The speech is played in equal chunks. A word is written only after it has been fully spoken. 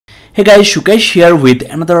Hey guys, Shukesh here with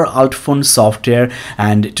another Altphone software,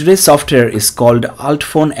 and today's software is called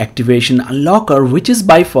Altphone Activation Unlocker, which is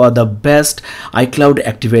by far the best iCloud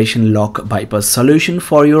activation lock bypass solution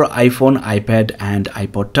for your iPhone, iPad and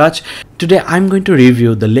iPod Touch. Today I'm going to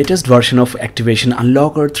review the latest version of Activation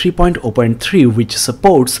Unlocker 3.0.3, which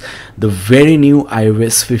supports the very new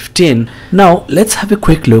iOS 15. Now let's have a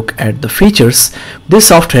quick look at the features. This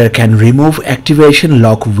software can remove activation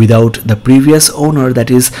lock without the previous owner.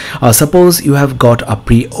 That is, suppose you have got a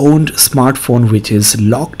pre-owned smartphone which is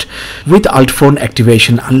locked. With Altphone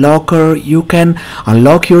Activation Unlocker, you can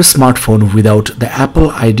unlock your smartphone without the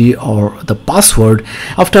Apple ID or the password.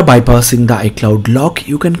 After bypassing the iCloud lock,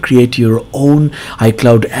 you can create your own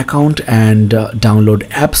iCloud account and download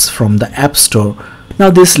apps from the App Store. Now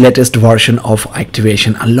this latest version of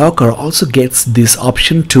Activation Unlocker also gets this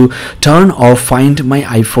option to turn or find my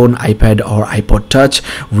iPhone, iPad or iPod Touch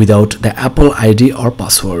without the Apple ID or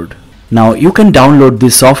password. Now you can download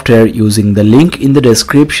this software using the link in the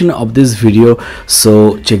description of this video,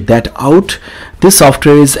 so check that out. This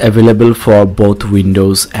software is available for both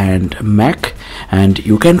Windows and Mac, and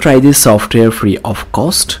you can try this software free of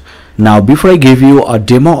cost. Now before I give you a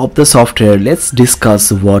demo of the software, let's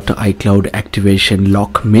discuss what iCloud Activation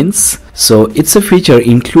Lock means. So it's a feature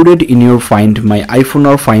included in your Find My iPhone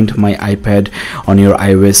or Find My iPad on your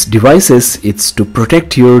iOS devices. It's to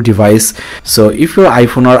protect your device. So if your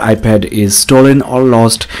iPhone or iPad is stolen or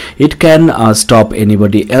lost, it can stop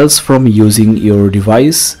anybody else from using your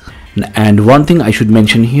device. And one thing I should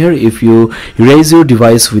mention here, if you erase your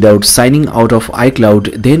device without signing out of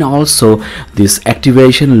iCloud, then also this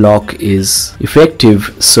activation lock is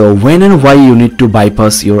effective. So when and why you need to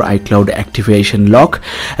bypass your iCloud activation lock?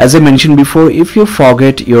 As I mentioned before, if you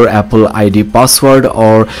forget your Apple ID password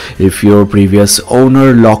or if your previous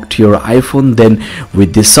owner locked your iPhone, then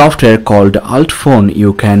with this software called Altphone,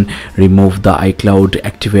 you can remove the iCloud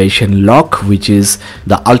activation lock, which is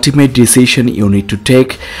the ultimate decision you need to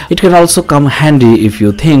take. It can also come handy if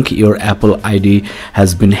you think your Apple ID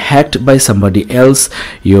has been hacked by somebody else.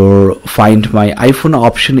 Your Find My iPhone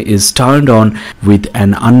option is turned on with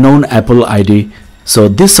an unknown Apple ID. So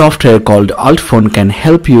this software called Altphone can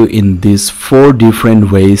help you in these 4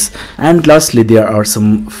 different ways. And lastly, there are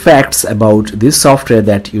some facts about this software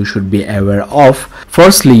that you should be aware of.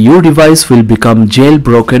 Firstly, your device will become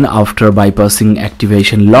jailbroken after bypassing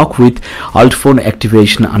activation lock with Altphone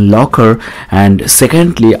Activation Unlocker. And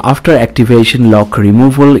secondly, after activation lock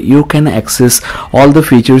removal, you can access all the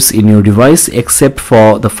features in your device except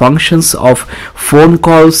for the functions of phone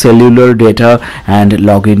call, cellular data and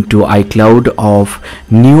login to iCloud of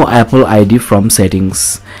new Apple ID from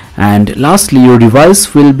settings. And lastly, your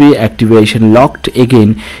device will be activation locked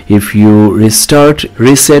again if you restart,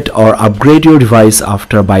 reset or upgrade your device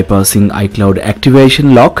after bypassing iCloud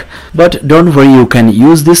activation lock. But don't worry, you can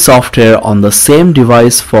use this software on the same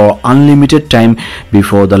device for unlimited time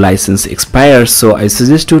before the license expires. So I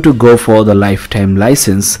suggest you to go for the lifetime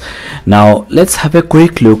license. Now let's have a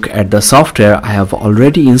quick look at the software. I have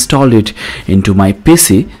already installed it into my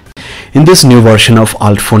PC. In this new version of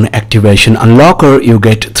Altphone Activation Unlocker, you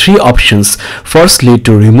get 3 options. Firstly,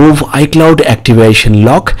 to remove iCloud activation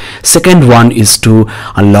lock. Second one is to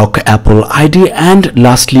unlock Apple ID, and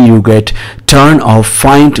lastly you get turn off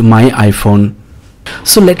Find My iPhone.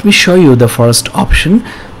 So let me show you the first option.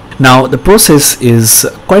 Now the process is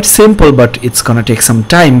quite simple, but it's gonna take some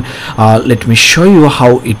time. Let me show you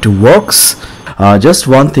how it works. Just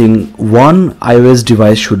one thing, one iOS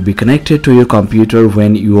device should be connected to your computer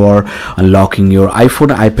when you are unlocking your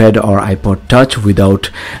iPhone, iPad or iPod Touch without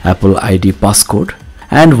Apple ID passcode.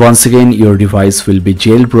 And once again your device will be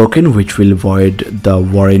jailbroken, which will void the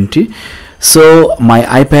warranty. So my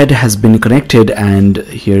iPad has been connected, and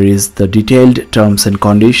here is the detailed terms and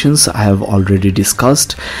conditions. I have already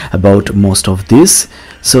discussed about most of this.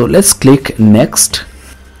 So let's click next.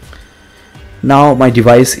 Now my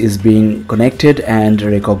device is being connected and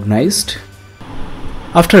recognized.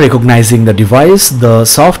 After recognizing the device, the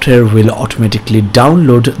software will automatically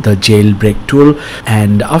download the jailbreak tool,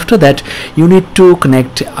 and after that you need to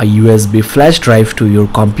connect a USB flash drive to your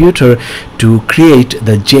computer to create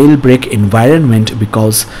the jailbreak environment.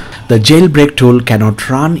 Because the jailbreak tool cannot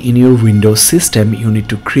run in your Windows system, you need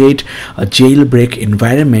to create a jailbreak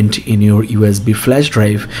environment in your USB flash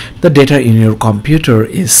drive. The data in your computer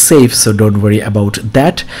is safe, so don't worry about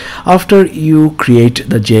that. After you create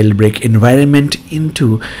the jailbreak environment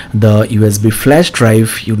into the USB flash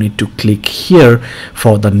drive, you need to click here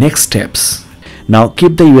for the next steps. Now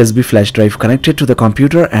keep the USB flash drive connected to the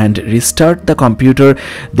computer and restart the computer.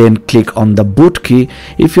 Then click on the boot key.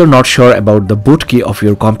 If you're not sure about the boot key of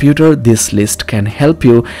your computer, this list can help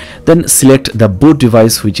you. Then select the boot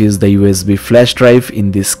device, which is the USB flash drive.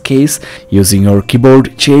 In this case, using your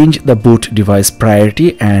keyboard, change the boot device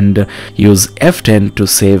priority and use F10 to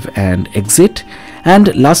save and exit.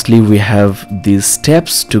 And lastly, we have these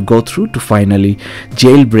steps to go through to finally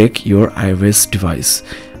jailbreak your iOS device.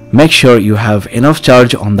 Make sure you have enough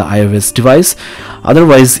charge on the iOS device,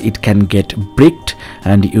 otherwise it can get bricked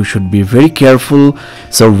and you should be very careful.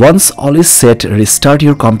 So once all is set, restart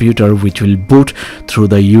your computer, which will boot through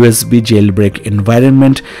the USB jailbreak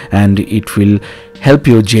environment, and it will help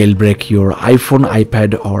you jailbreak your iPhone,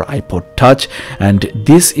 iPad or iPod Touch. And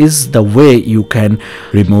this is the way you can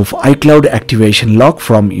remove iCloud activation lock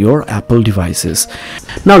from your Apple devices.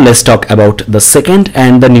 Now let's talk about the second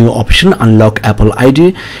and the new option, Unlock Apple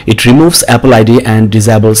ID. It removes Apple ID and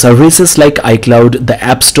disables services like iCloud, the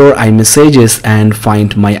App Store, iMessages and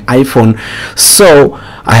Find My iPhone. So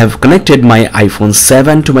I have connected my iPhone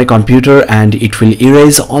 7 to my computer and it will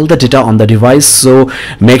erase all the data on the device. So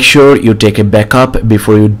make sure you take a backup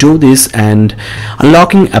before you do this. And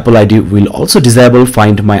unlocking Apple ID will also disable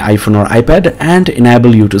Find My iPhone or iPad and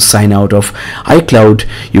enable you to sign out of iCloud.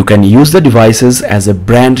 You can use the devices as a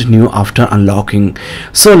brand new after unlocking.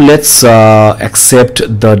 So let's accept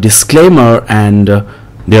the disclaimer, and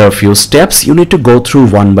there are a few steps you need to go through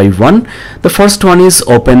one by one. The first one is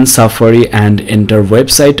open Safari and enter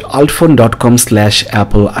website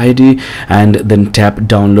altphone.com/appleid and then tap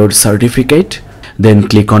download certificate. Then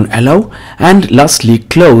click on allow and lastly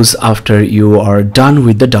close after you are done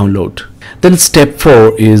with the download. Then step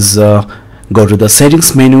 4 is go to the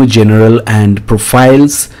settings menu, general and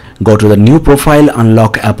profiles. Go to the new profile,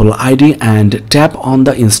 unlock Apple ID and tap on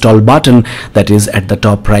the install button that is at the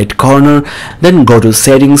top right corner. Then go to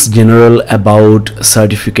settings, general, about,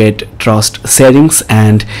 certificate, trust settings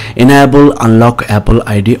and enable unlock Apple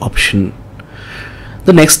ID option.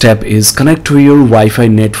 The next step is connect to your Wi-Fi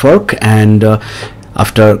network, and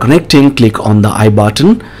after connecting, click on the I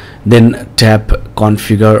button, then tap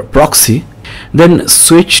configure proxy. Then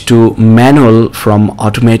switch to manual from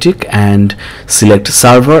automatic and select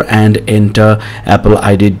server and enter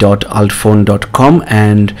appleid.altphone.com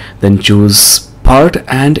and then choose part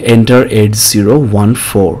and enter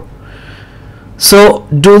 8014. So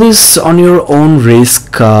do this on your own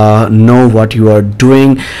risk, know what you are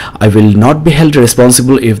doing. I will not be held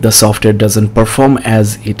responsible if the software doesn't perform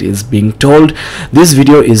as it is being told. This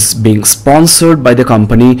video is being sponsored by the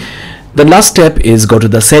company. The last step is go to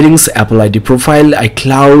the settings, Apple ID profile,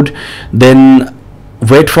 iCloud, then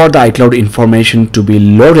wait for the iCloud information to be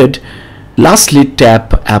loaded. Lastly,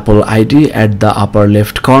 tap Apple ID at the upper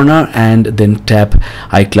left corner and then tap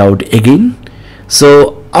iCloud again.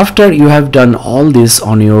 So after you have done all this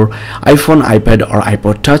on your iPhone, iPad or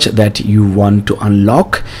iPod Touch that you want to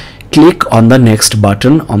unlock, click on the next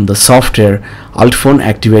button on the software Altphone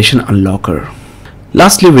Activation Unlocker.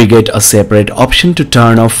 Lastly, we get a separate option to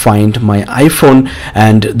turn off Find My iPhone,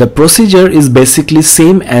 and the procedure is basically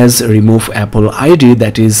same as remove Apple ID.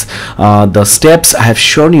 That is the steps I have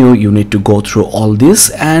shown you. You need to go through all this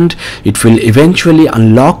and it will eventually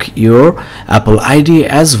unlock your Apple ID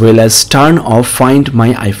as well as turn off Find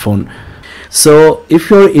My iPhone. So if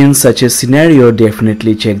you're in such a scenario,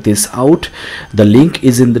 definitely check this out. The link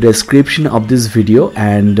is in the description of this video,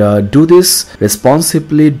 and do this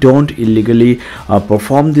responsibly. Don't illegally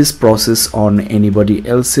perform this process on anybody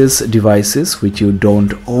else's devices which you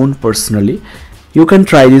don't own personally. You can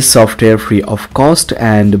try this software free of cost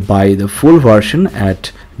and buy the full version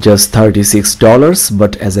at just $36,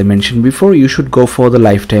 but as I mentioned before, you should go for the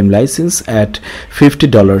lifetime license at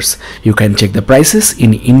 $50. You can check the prices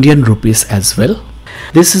in Indian rupees as well.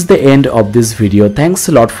 This is the end of this video. Thanks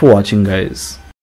a lot for watching, guys.